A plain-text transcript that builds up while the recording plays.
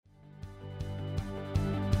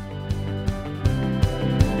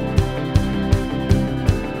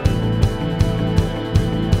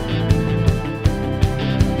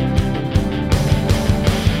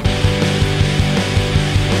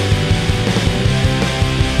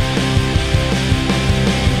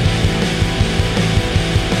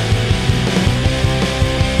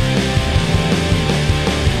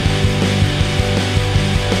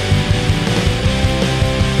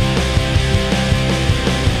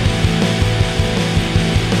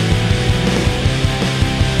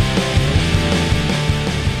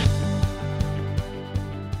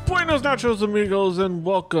Nachos amigos, and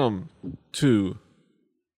welcome to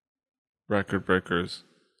Record Breakers.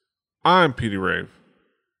 I'm Petey Rave.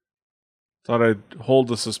 Thought I'd hold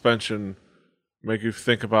the suspension, make you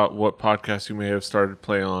think about what podcast you may have started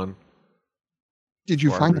play on. Did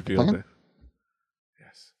you find the plan? It.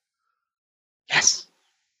 Yes. Yes.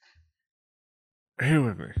 Here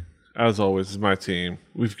with me, as always, is my team.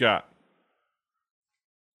 We've got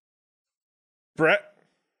Brett.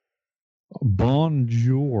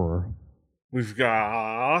 Bonjour. We've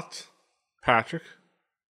got Patrick.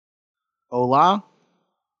 Hola.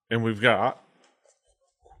 And we've got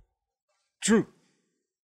Drew.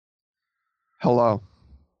 Hello.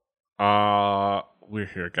 We're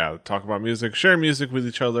here, gotta talk about music, share music with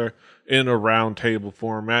each other in a round table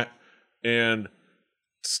format, and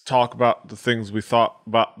talk about the things we thought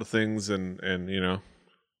about the things, and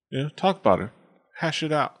talk about it, hash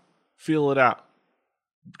it out, feel it out,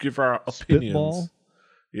 give our opinions. Spitball.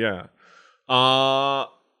 Yeah.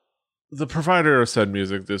 The provider of said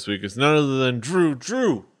music this week is none other than Drew.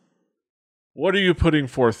 Drew, what are you putting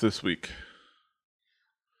forth this week?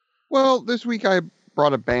 Well, this week I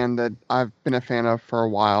brought a band that I've been a fan of for a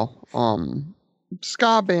while.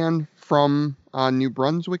 Ska band from New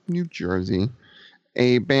Brunswick, New Jersey.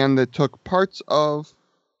 A band that took parts of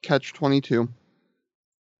Catch-22,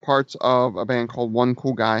 parts of a band called One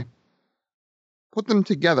Cool Guy, put them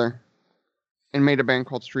together, and made a band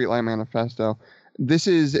called Streetlight Manifesto. This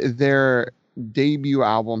is their debut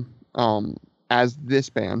album as this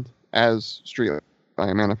band, as Streetlight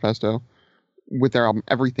Manifesto, with their album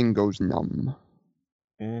Everything Goes Numb.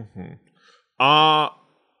 Mm-hmm.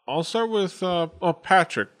 I'll start with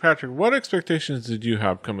Patrick. Patrick, what expectations did you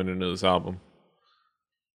have coming into this album?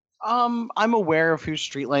 I'm aware of who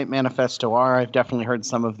Streetlight Manifesto are. I've definitely heard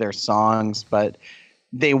some of their songs, but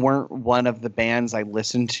they weren't one of the bands I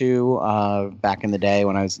listened to back in the day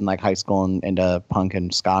when I was in like high school and into punk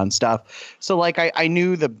and ska and stuff. So like I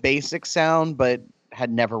knew the basic sound, but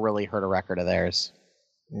had never really heard a record of theirs.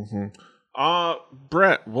 Mm-hmm.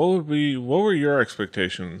 Brett, what were your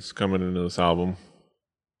expectations coming into this album?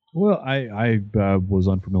 Well, I was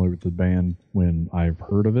unfamiliar with the band when I've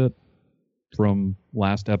heard of it from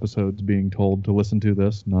last episodes being told to listen to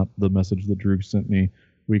this, not the message that Drew sent me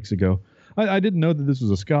weeks ago. I didn't know that this was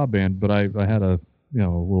a ska band, but I had a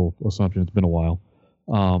little assumption. It's been a while.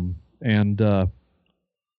 And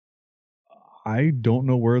I don't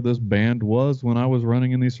know where this band was when I was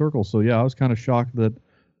running in these circles. So yeah, I was kind of shocked that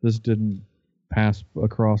this didn't pass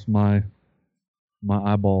across my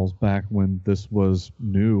eyeballs back when this was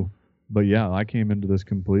new. But yeah, I came into this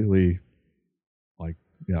completely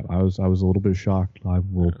I was a little bit shocked. I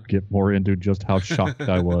will get more into just how shocked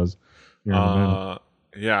I was here in a minute.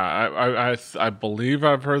 Yeah, I believe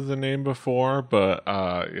I've heard the name before, but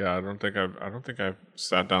I don't think I've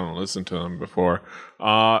sat down and listened to them before.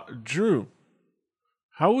 Drew,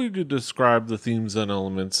 how would you describe the themes and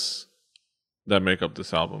elements that make up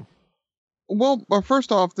this album? Well,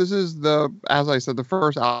 first off, this is as I said, the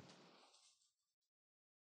first album.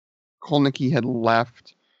 Kolnicki had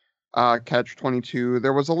left Catch-22.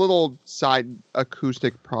 There was a little side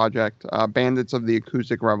acoustic project, Bandits of the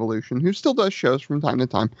Acoustic Revolution, who still does shows from time to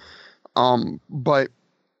time. But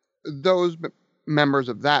those members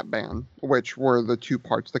of that band, which were the two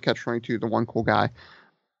parts, the Catch-22, the One Cool Guy,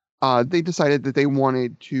 they decided that they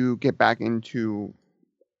wanted to get back into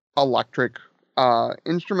electric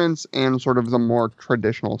instruments and sort of the more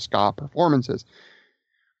traditional ska performances.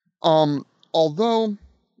 Although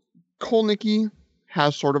Kolnicki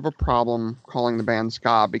has sort of a problem calling the band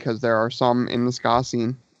ska, because there are some in the ska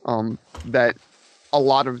scene that a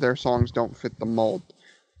lot of their songs don't fit the mold.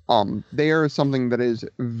 They are something that is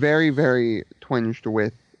very, very twinged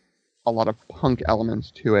with a lot of punk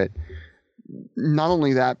elements to it. Not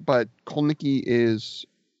only that, but Kolnicki is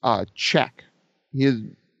Czech.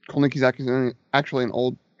 Kolnicki's actually an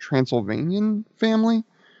old Transylvanian family.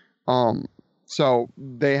 So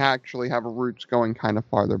they actually have roots going kind of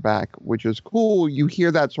farther back, which is cool. You hear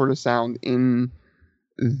that sort of sound in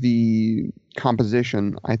the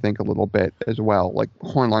composition, I think, a little bit as well. Like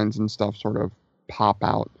horn lines and stuff sort of pop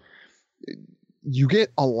out. You get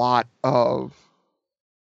a lot of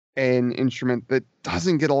an instrument that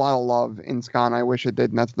doesn't get a lot of love in ska, and I wish it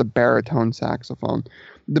did, and that's the baritone saxophone.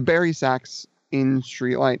 The bari sax in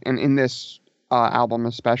Streetlight, and in this album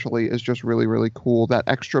especially, is just really, really cool. That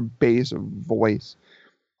extra bass voice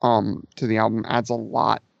to the album adds a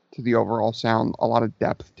lot to the overall sound, a lot of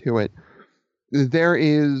depth to it. There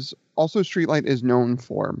is also, Streetlight is known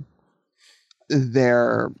for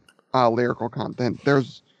their lyrical content.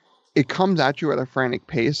 It comes at you at a frantic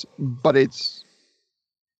pace, but it's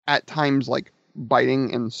at times like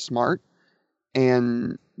biting and smart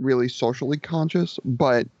and really socially conscious,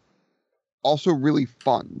 but also really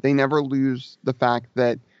fun. They never lose the fact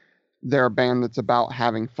that they're a band that's about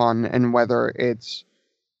having fun, and whether it's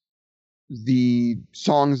the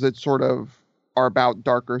songs that sort of are about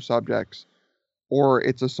darker subjects, or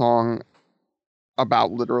it's a song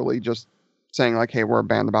about literally just saying like, hey, we're a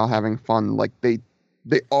band about having fun. Like they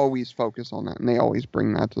always focus on that, and they always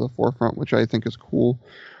bring that to the forefront, which I think is cool.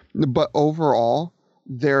 But overall,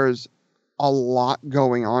 there's a lot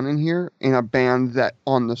going on in here in a band that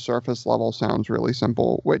on the surface level sounds really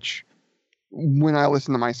simple, which when I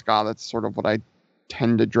listen to my ska, that's sort of what I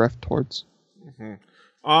tend to drift towards.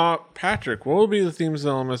 Patrick, what will be the themes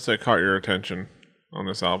and elements that caught your attention on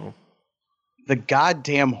this album? The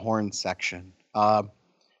goddamn horn section.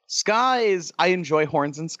 Ska is, I enjoy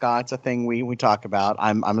horns and ska. It's a thing we talk about.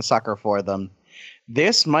 I'm a sucker for them.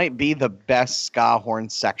 This might be the best ska horn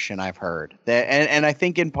section I've heard. And I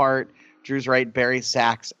think in part, Drew's right, Barry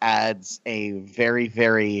Sachs adds a very,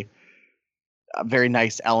 very, very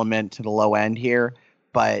nice element to the low end here.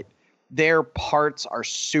 But their parts are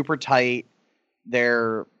super tight.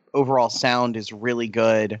 Their overall sound is really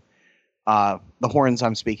good. The horns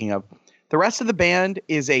I'm speaking of. The rest of the band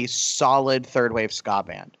is a solid third wave ska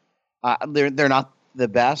band. They're not the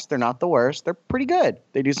best. They're not the worst. They're pretty good.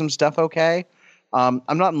 They do some stuff okay. I'm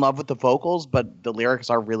not in love with the vocals, but the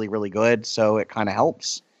lyrics are really, really good, so it kind of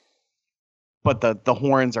helps. But the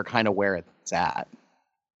horns are kind of where it's at.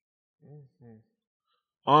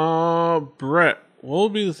 Brett, what will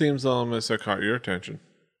be the themes elements that caught your attention?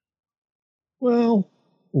 Well,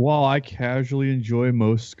 while I casually enjoy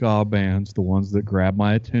most ska bands, the ones that grab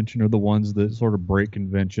my attention are the ones that sort of break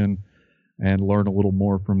convention and learn a little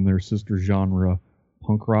more from their sister genre,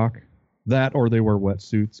 punk rock. That, or they wear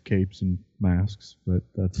wetsuits, capes, and masks. But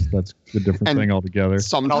that's a different thing altogether.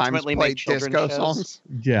 Sometimes ultimately play make children's disco shows. songs.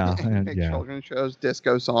 Yeah, and Make yeah, children's shows,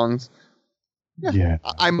 disco songs. yeah.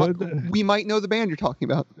 We might know the band you're talking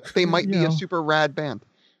about. They might be a super rad band.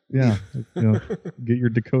 Yeah, get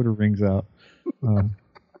your decoder rings out.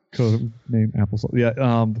 Code name applesauce.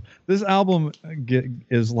 Yeah, this album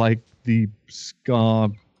is like the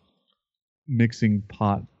ska mixing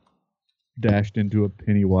pot dashed into a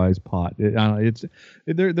Pennywise pot.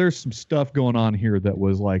 There's some stuff going on here that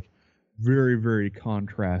was like very, very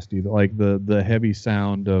contrasty. Like the heavy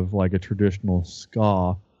sound of like a traditional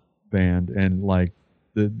ska band, and like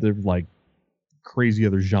the like crazy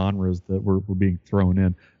other genres that were being thrown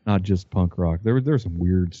in, not just punk rock. There's some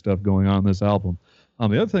weird stuff going on in this album.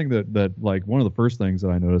 The other thing that like one of the first things that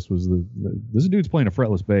I noticed was this dude's playing a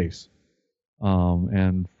fretless bass.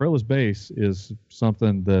 And fretless bass is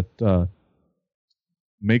something that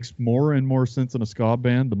makes more and more sense in a ska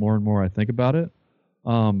band the more and more I think about it.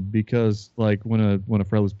 Because like when a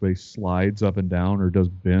fretless bass slides up and down or does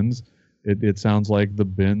bends, it sounds like the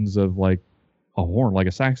bends of like a horn, like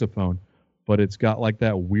a saxophone, but it's got like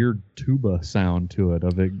that weird tuba sound to it,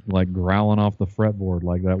 of it like growling off the fretboard,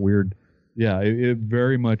 like that weird. Yeah, it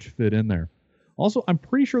very much fit in there. Also, I'm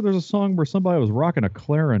pretty sure there's a song where somebody was rocking a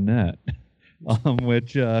clarinet,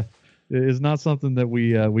 which is not something that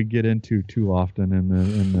we get into too often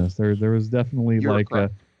in this. There was definitely You're like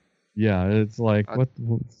correct. it's like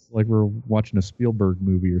it's like we're watching a Spielberg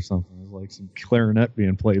movie or something. There's like some clarinet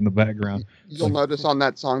being played in the background. You'll notice on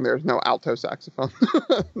that song there's no alto saxophone.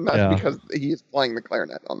 That's because he's playing the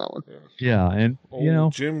clarinet on that one. Yeah, and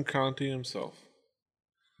Jim Conti himself.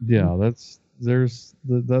 Yeah,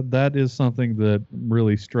 that is something that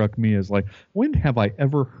really struck me as like, when have I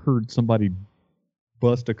ever heard somebody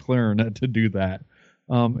bust a clarinet to do that?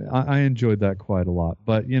 I enjoyed that quite a lot.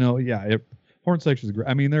 But horn section is great.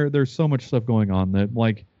 I mean, there's so much stuff going on that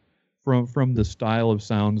like from the style of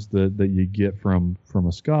sounds that you get from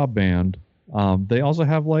a ska band. They also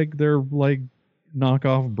have like their like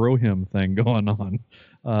knockoff Brohim thing going on.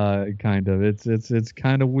 Kind of. It's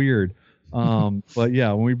kind of weird. But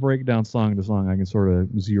yeah, when we break down song to song, I can sort of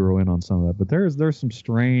zero in on some of that. But there's some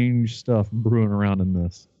strange stuff brewing around in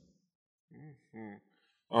this.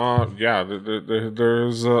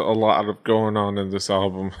 There's a lot of going on in this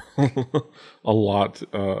album. A lot,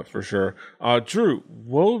 for sure. Drew,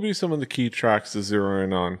 what will be some of the key tracks to zero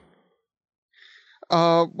in on?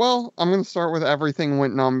 Well, I'm going to start with Everything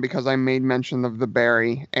Went Numb because I made mention of the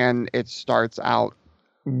Barry, and it starts out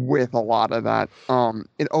with a lot of that.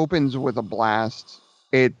 It opens with a blast.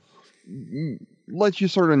 It lets you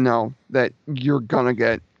sort of know that you're gonna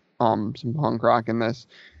get some punk rock in this.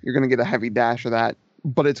 You're gonna get a heavy dash of that,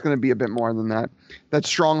 but it's gonna be a bit more than that. That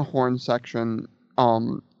strong horn section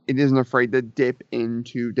It isn't afraid to dip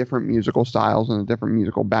into different musical styles and a different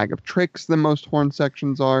musical bag of tricks than most horn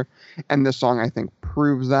sections are. And this song, I think,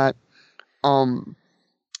 proves that.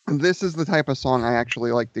 This is the type of song I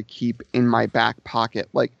actually like to keep in my back pocket.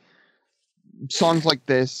 Like songs like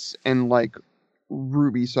this and like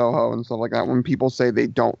Ruby Soho and stuff like that. When people say they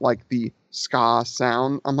don't like the ska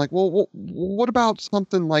sound, I'm like, well, what about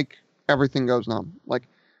something like Everything Goes Numb? Like,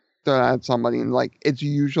 to add somebody, and like it's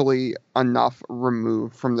usually enough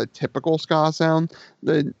removed from the typical ska sound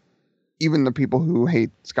that even the people who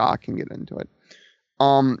hate ska can get into it.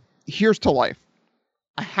 Here's to Life.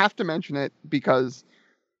 I have to mention it because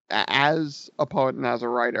as a poet and as a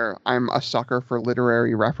writer, I'm a sucker for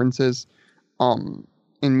literary references in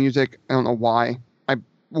music. I don't know why.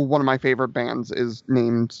 One of my favorite bands is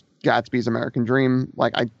named Gatsby's American Dream.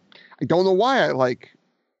 Like I don't know why I like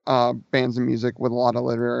bands and music with a lot of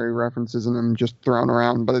literary references in them just thrown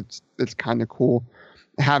around, but it's kind of cool.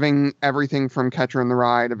 Having everything from Catcher in the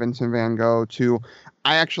Rye to Vincent van Gogh to,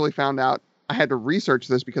 I actually found out, I had to research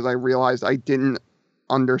this because I realized I didn't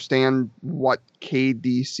understand what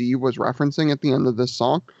KDC was referencing at the end of this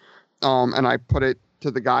song. And I put it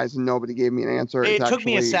to the guys and nobody gave me an answer. It took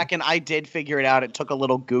me a second. I did figure it out. It took a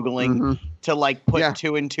little Googling to like put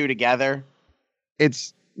two and two together.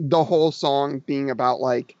 It's the whole song being about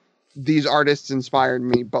like, these artists inspired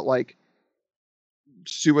me, but like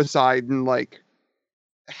suicide and like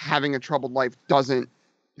having a troubled life doesn't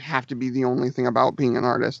have to be the only thing about being an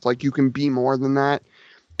artist. Like you can be more than that.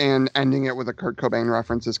 And ending it with a Kurt Cobain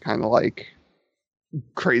reference is kind of like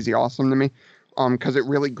crazy awesome to me. Because it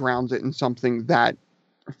really grounds it in something that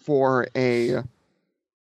for a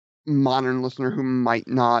modern listener who might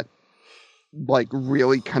not like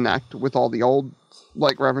really connect with all the old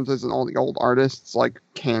like references and all the old artists, like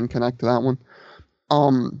can connect to that one.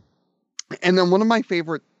 And then one of my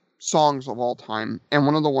favorite songs of all time, and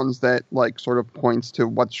one of the ones that like sort of points to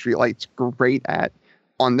what Streetlight's great at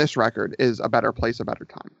on this record, is A Better Place, A Better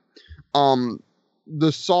Time.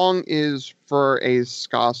 The song is, for a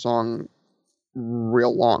ska song,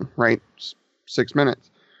 real long, right? 6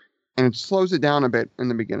 minutes. And it slows it down a bit in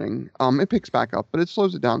the beginning. It picks back up, but it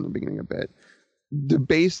slows it down in the beginning a bit. The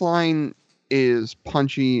bass line is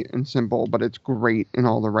punchy and simple, but it's great in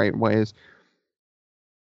all the right ways.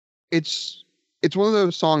 It's one of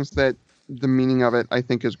those songs that the meaning of it, I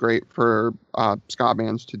think, is great for ska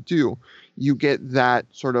bands to do. You get that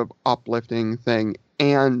sort of uplifting thing,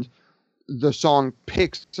 and the song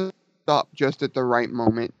picks up just at the right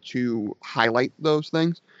moment to highlight those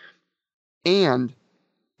things. And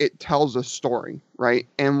it tells a story, right?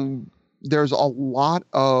 And there's a lot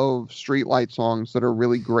of Streetlight songs that are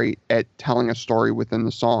really great at telling a story within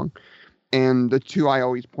the song. And the two I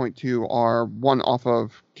always point to are one off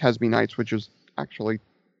of Kesby Nights, which is actually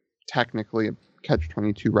technically a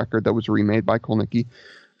Catch-22 record that was remade by Kolnicki.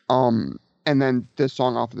 And then this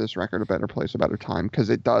song off of this record, A Better Place, A Better Time, because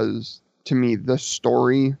it does, to me, the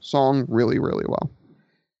story song really, really well.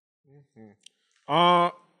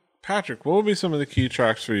 Patrick, what would be some of the key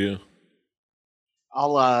tracks for you?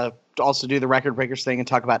 I'll also do the record breakers thing and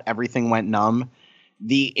talk about Everything Went Numb.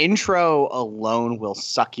 The intro alone will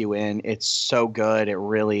suck you in. It's so good. It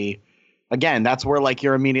really, again, that's where like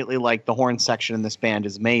you're immediately like, the horn section in this band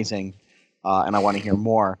is amazing, and I want to hear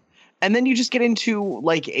more. And then you just get into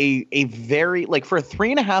like a very, like, for a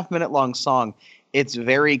 3.5 minute long song, it's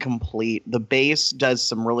very complete. The bass does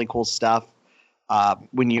some really cool stuff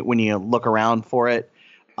when you look around for it.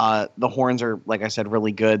 The horns are, like I said,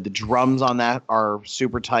 really good. The drums on that are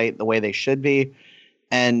super tight, the way they should be.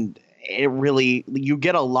 And it really, you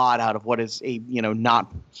get a lot out of what is a,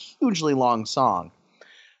 not hugely long song.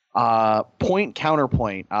 Point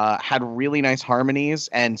Counterpoint had really nice harmonies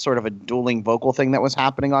and sort of a dueling vocal thing that was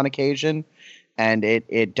happening on occasion. And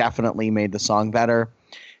it definitely made the song better.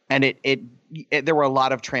 And it there were a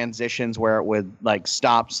lot of transitions where it would like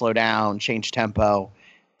stop, slow down, change tempo.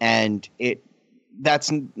 And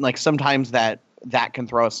that's like sometimes that can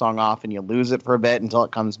throw a song off and you lose it for a bit until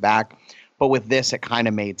it comes back. But with this, it kind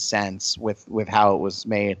of made sense with how it was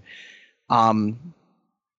made. A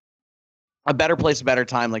Better Place, A Better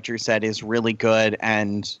Time, like Drew said, is really good.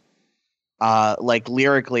 And like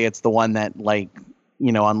lyrically, it's the one that like,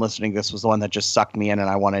 on listening, this was the one that just sucked me in, and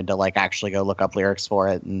I wanted to like actually go look up lyrics for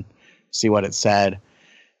it and see what it said.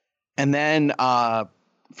 And then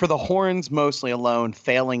for the horns, mostly alone,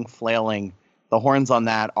 Failing, Flailing, the horns on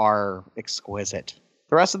that are exquisite.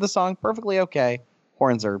 The rest of the song, perfectly okay.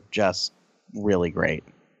 Horns are just really great.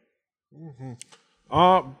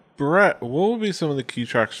 Brett, what would be some of the key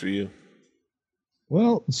tracks for you?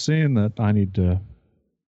 Well, seeing that I need to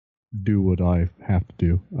do what I have to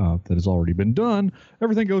do that has already been done,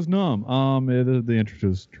 everything goes numb. The intro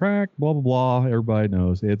is track, blah blah blah. Everybody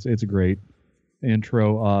knows it's a great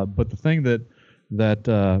intro. But the thing that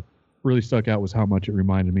really stuck out was how much it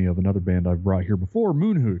reminded me of another band I've brought here before,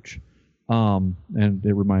 Moonhooch. And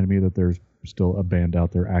it reminded me that there's still a band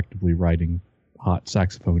out there actively writing hot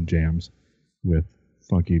saxophone jams with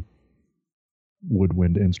funky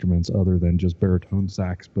woodwind instruments other than just baritone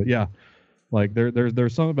sax. But yeah, like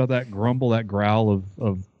there's something about that grumble, that growl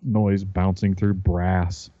of noise bouncing through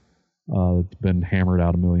brass. It's been hammered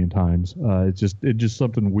out a million times. It's just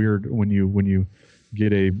something weird when you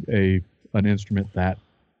get an instrument that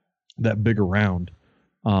big around.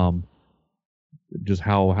 Just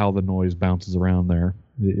how the noise bounces around there.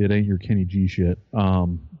 It ain't your Kenny G shit.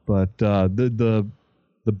 But the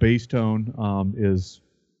bass tone is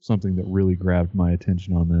something that really grabbed my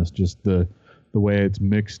attention on this. Just the way it's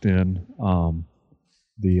mixed in, how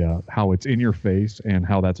it's in your face, and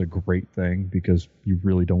how that's a great thing because you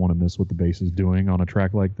really don't want to miss what the bass is doing on a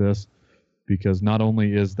track like this. Because not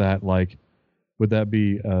only is that like, would that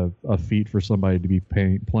be a feat for somebody to be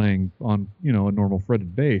playing on a normal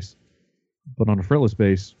fretted bass, but on a fretless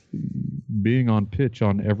bass, being on pitch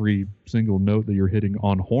on every single note that you're hitting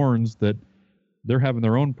on horns that they're having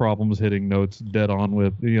their own problems hitting notes dead on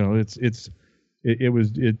with, it's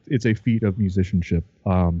a feat of musicianship.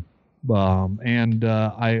 Another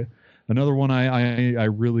one I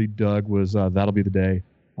really dug was That'll Be the Day.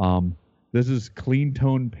 This is clean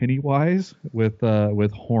tone Pennywise with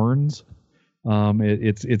horns.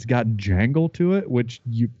 It's got jangle to it, which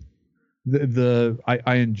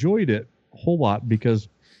I enjoyed it a whole lot because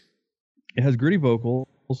it has gritty vocals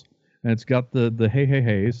and it's got the hey hey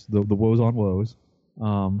heys, the woes on woes,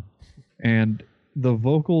 and the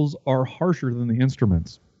vocals are harsher than the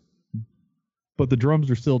instruments, but the drums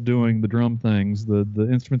are still doing the drum things. The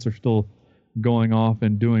instruments are still going off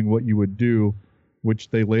and doing what you would do, which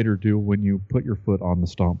they later do when you put your foot on the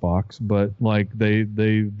stomp box. But like they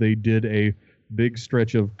did a big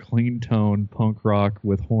stretch of clean tone punk rock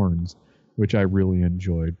with horns, which I really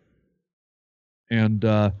enjoyed. And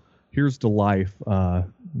Here's to Life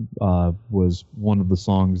was one of the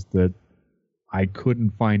songs that I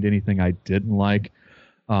couldn't find anything I didn't like.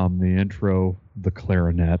 The intro, the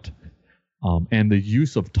clarinet, and the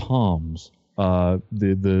use of toms. There's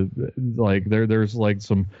like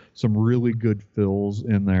some really good fills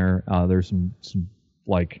in there. There's some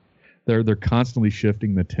like they're constantly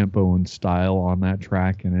shifting the tempo and style on that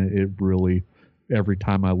track, and it really, every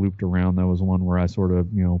time I looped around, that was one where I sort of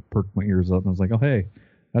perked my ears up and I was like, oh hey,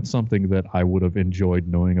 that's something that I would have enjoyed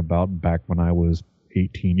knowing about back when I was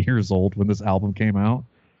 18 years old when this album came out.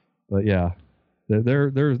 But yeah,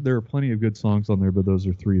 there are plenty of good songs on there, but those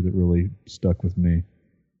are three that really stuck with me.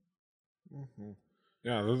 Mm-hmm.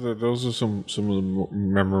 Yeah, those are some of the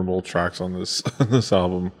memorable tracks on this this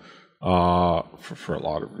album, for a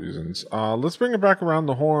lot of reasons. Let's bring it back around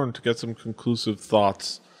the horn to get some conclusive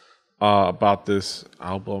thoughts about this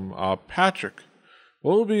album. Patrick,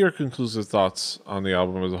 what would be your conclusive thoughts on the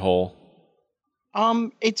album as a whole?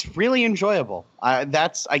 It's really enjoyable.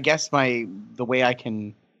 That's, I guess, the way I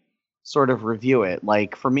can sort of review it.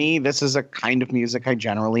 Like, for me, this is a kind of music I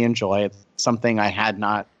generally enjoy. It's something I had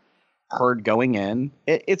not heard going in.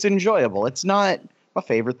 It's enjoyable. It's not my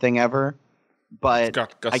favorite thing ever, but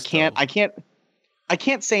I can't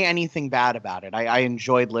say anything bad about it. I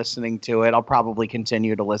enjoyed listening to it. I'll probably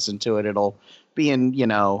continue to listen to it. It'll be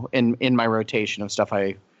in my rotation of stuff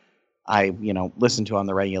I listen to on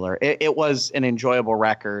the regular. It was an enjoyable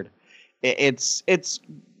record. It's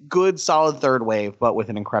good, solid third wave, but with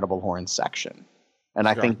an incredible horn section. And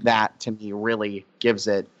I think that, to me, really gives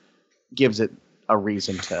it a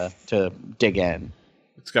reason to dig in.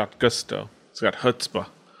 It's got gusto. It's got chutzpah.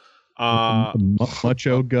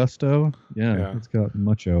 Mucho gusto. Yeah, it's got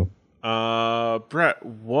mucho. Brett,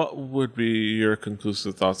 what would be your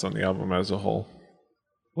conclusive thoughts on the album as a whole?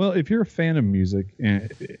 Well, if you're a fan of music,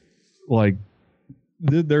 and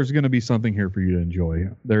there's going to be something here for you to enjoy.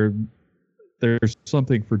 There's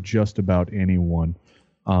something for just about anyone.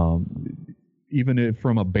 Even if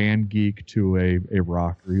from a band geek to a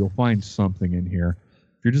rocker, you'll find something in here.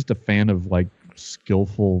 If you're just a fan of like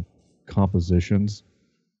skillful compositions,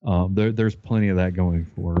 there's plenty of that going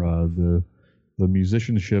for. The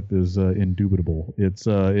musicianship is indubitable.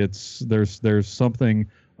 There's something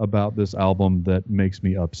about this album that makes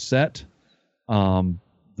me upset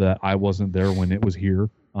that I wasn't there when it was here,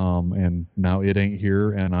 and now it ain't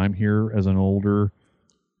here, and I'm here as an older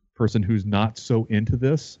person who's not so into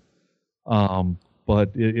this.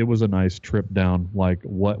 But it was a nice trip down, like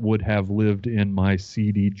what would have lived in my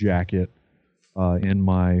CD jacket in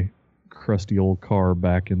my crusty old car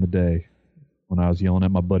back in the day when I was yelling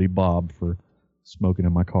at my buddy Bob for smoking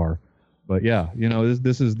in my car. But yeah,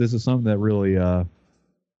 this is something that really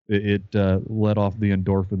it let off the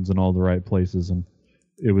endorphins in all the right places, and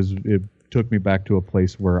it took me back to a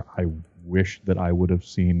place where I wish that I would have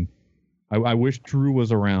seen. I wish Drew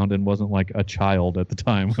was around and wasn't like a child at the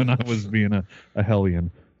time when I was being a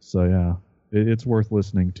hellion. So yeah, it's worth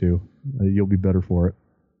listening to. You'll be better for it.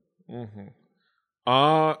 Mm-hmm.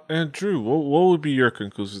 And Drew, what would be your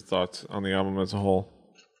conclusive thoughts on the album as a whole?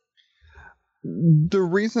 The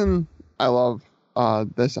reason I love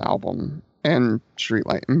this album and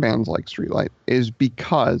Streetlight and bands like Streetlight is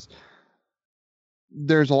because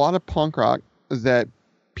there's a lot of punk rock that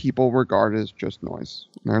people regard as just noise.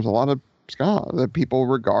 There's a lot of ska that people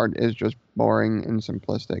regard as just boring and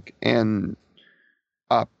simplistic. And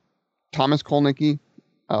Thomas Kolnicki,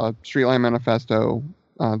 Streetlight Manifesto,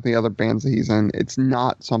 the other bands that he's in, it's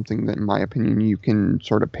not something that, in my opinion, you can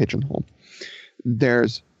sort of pigeonhole.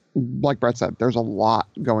 There's, like Brett said, there's a lot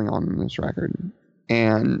going on in this record,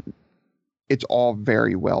 and it's all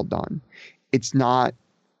very well done. It's not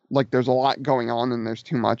like there's a lot going on and there's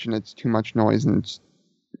too much and it's too much noise and it's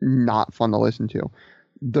not fun to listen to.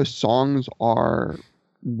 The songs are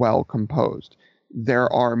well composed.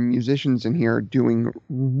 There are musicians in here doing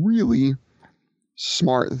really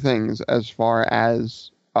smart things as far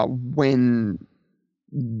as when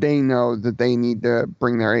they know that they need to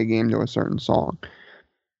bring their A game to a certain song.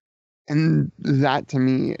 And that to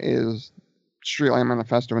me is Streetlight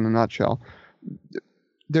Manifesto in a nutshell.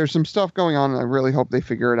 There's some stuff going on, and I really hope they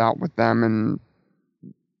figure it out with them and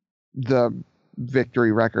the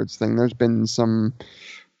Victory Records thing. There's been some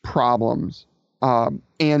problems.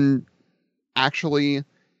 And actually,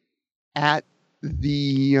 at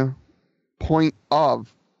the point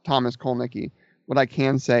of Thomas Kolnicki, what I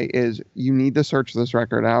can say is you need to search this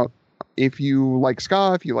record out. If you like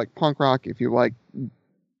ska, if you like punk rock, if you like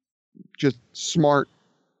just smart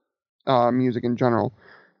music in general,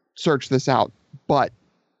 search this out. But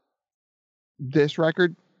this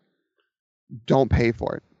record, don't pay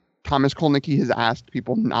for it. Thomas Kolnicki has asked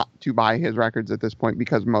people not to buy his records at this point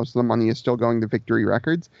because most of the money is still going to Victory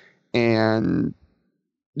Records, and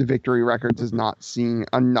the Victory Records is not seeing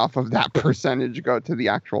enough of that percentage go to the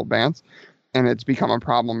actual bands, and it's become a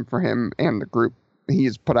problem for him and the group.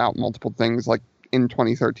 He's put out multiple things like in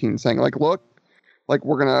 2013 saying like, look, like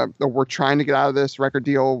we're trying to get out of this record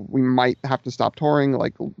deal. We might have to stop touring.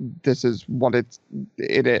 Like this is what it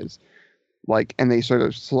is. Like, and they sort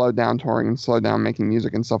of slowed down touring and slowed down making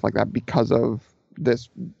music and stuff like that because of this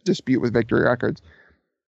dispute with Victory Records.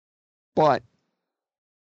 But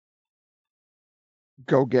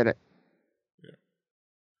go get it. Yeah.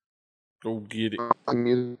 Go get it.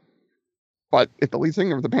 But if the lead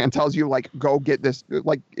singer of the band tells you, like, go get this,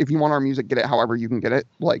 like, if you want our music, get it however you can get it,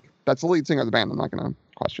 like, that's the lead singer of the band. I'm not going to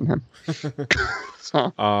question him.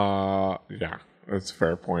 So. Yeah, that's a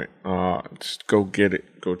fair point. Just go get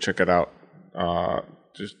it. Go check it out.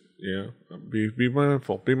 Just, yeah, be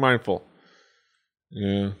mindful. Be mindful.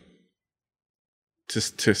 Yeah.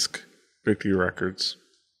 Just tisk. Victory Records.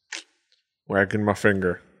 Wagging my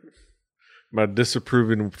finger. My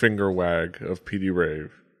disapproving finger wag of PD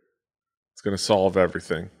Rave. It's going to solve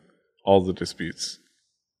everything. All the disputes.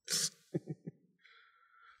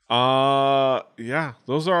 Yeah,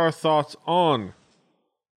 those are our thoughts on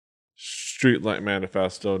Streetlight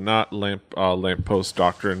Manifesto, not Lamppost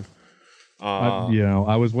Doctrine.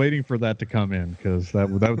 I was waiting for that to come in because that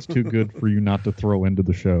was too good for you not to throw into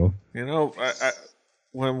the show. You know,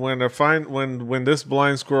 when this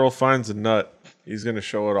blind squirrel finds a nut, he's gonna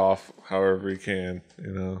show it off however he can.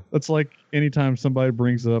 You know, that's like anytime somebody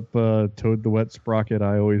brings up Toad the Wet Sprocket,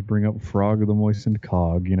 I always bring up Frog of the Moistened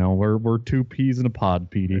Cog. You know, we're two peas in a pod,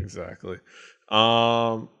 Petey. Exactly.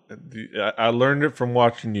 I learned it from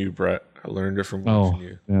watching you, Brett. I learned it from watching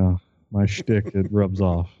you. Yeah, my shtick, it rubs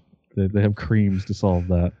off. They have creams to solve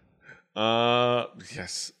that.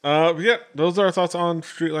 Yes. Yeah, those are our thoughts on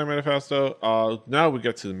Streetlight Manifesto. Now we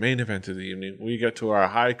get to the main event of the evening. We get to our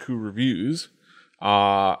haiku reviews.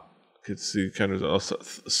 Could see kind of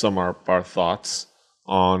some of our thoughts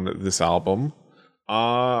on this album.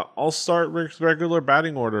 I'll start with regular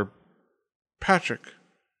batting order. Patrick,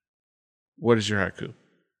 what is your haiku?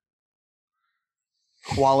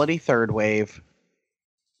 Quality third wave,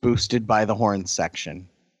 boosted by the horns section.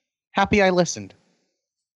 Happy I listened.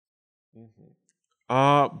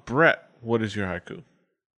 Brett, what is your haiku?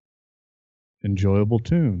 Enjoyable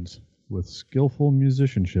tunes with skillful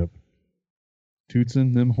musicianship.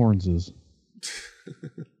 Tootsin' them hornses.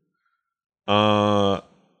 Now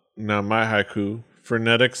my haiku,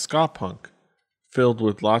 frenetic ska punk, filled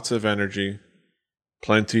with lots of energy,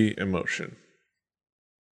 plenty emotion.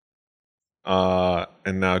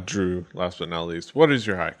 And now, Drew, last but not least, what is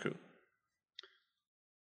your haiku?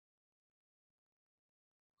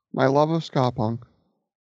 My love of ska punk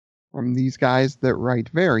from these guys that write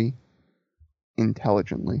very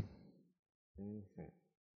intelligently. Mm-hmm.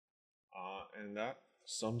 And that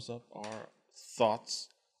sums up our thoughts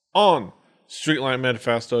on Streetlight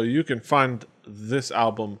Manifesto. You can find this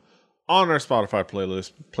album on our Spotify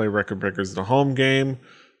playlist. Play Record Breakers the home game.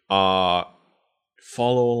 Follow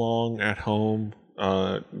along at home.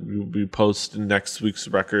 We'll be posting next week's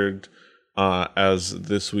record as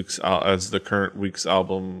the current week's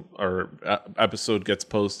album or episode gets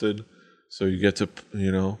posted. So you get to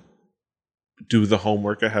do the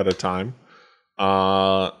homework ahead of time.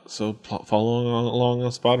 So follow along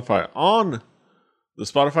on Spotify. On the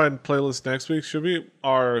Spotify playlist next week should be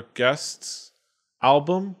our guests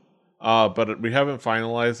album, but we haven't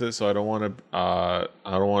finalized it, so I don't want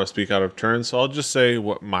to speak out of turn. So I'll just say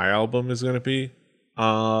what my album is going to be,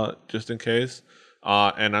 just in case.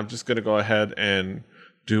 And I'm just going to go ahead and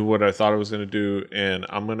do what I thought I was going to do, and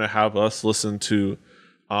I'm going to have us listen to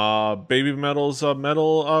Baby Metal's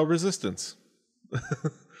Metal Resistance.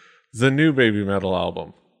 The new Baby Metal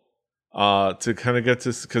album, to kind of get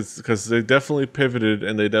to, because they definitely pivoted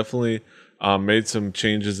and they definitely made some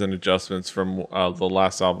changes and adjustments from the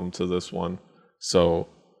last album to this one. So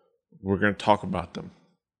we're going to talk about them.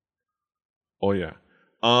 Oh yeah.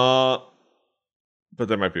 But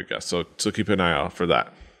there might be a guest, so keep an eye out for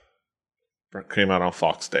that. Came out on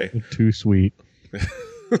Fox Day. Too sweet.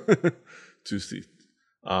 Too sweet.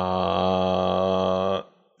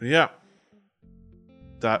 Yeah.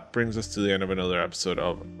 That brings us to the end of another episode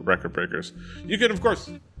of Record Breakers. You can, of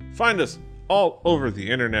course, find us all over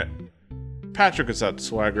the internet. Patrick is at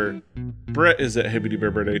Swagger. Brett is at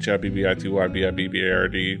HibbityBirbird,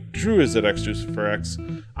 HIBBITYBIBBARD. Drew is at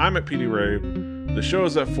XJuiceForX. I'm at PD Rave. The show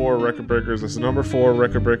is at 4 Record Breakers. That's the number 4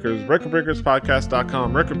 Record Breakers.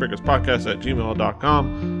 RecordBreakersPodcast.com.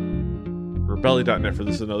 RecordBreakersPodcast@gmail.com. Rebelly.net for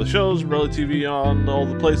this and other shows. Rebelly TV on all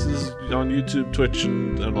the places, on YouTube, Twitch,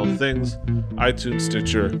 and all the things. iTunes,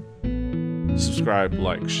 Stitcher. Subscribe,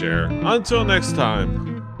 like, share. Until next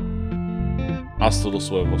time, hasta los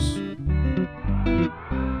huevos.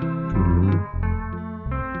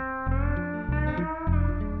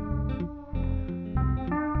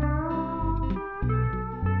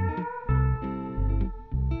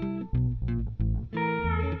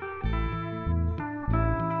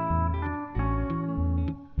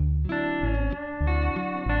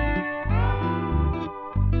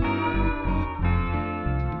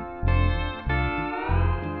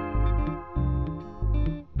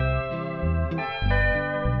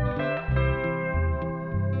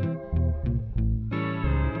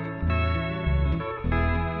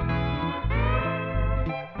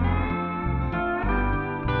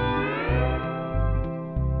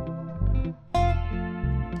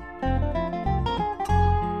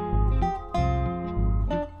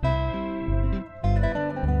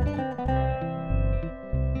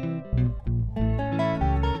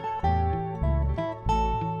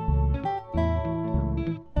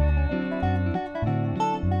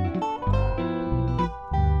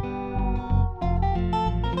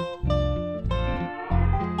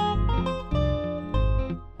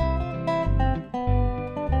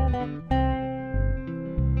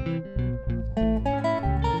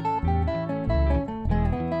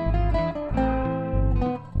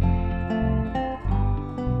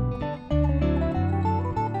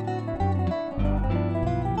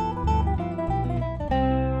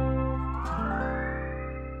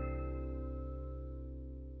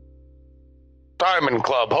 Diamond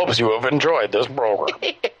Club hopes you have enjoyed this program.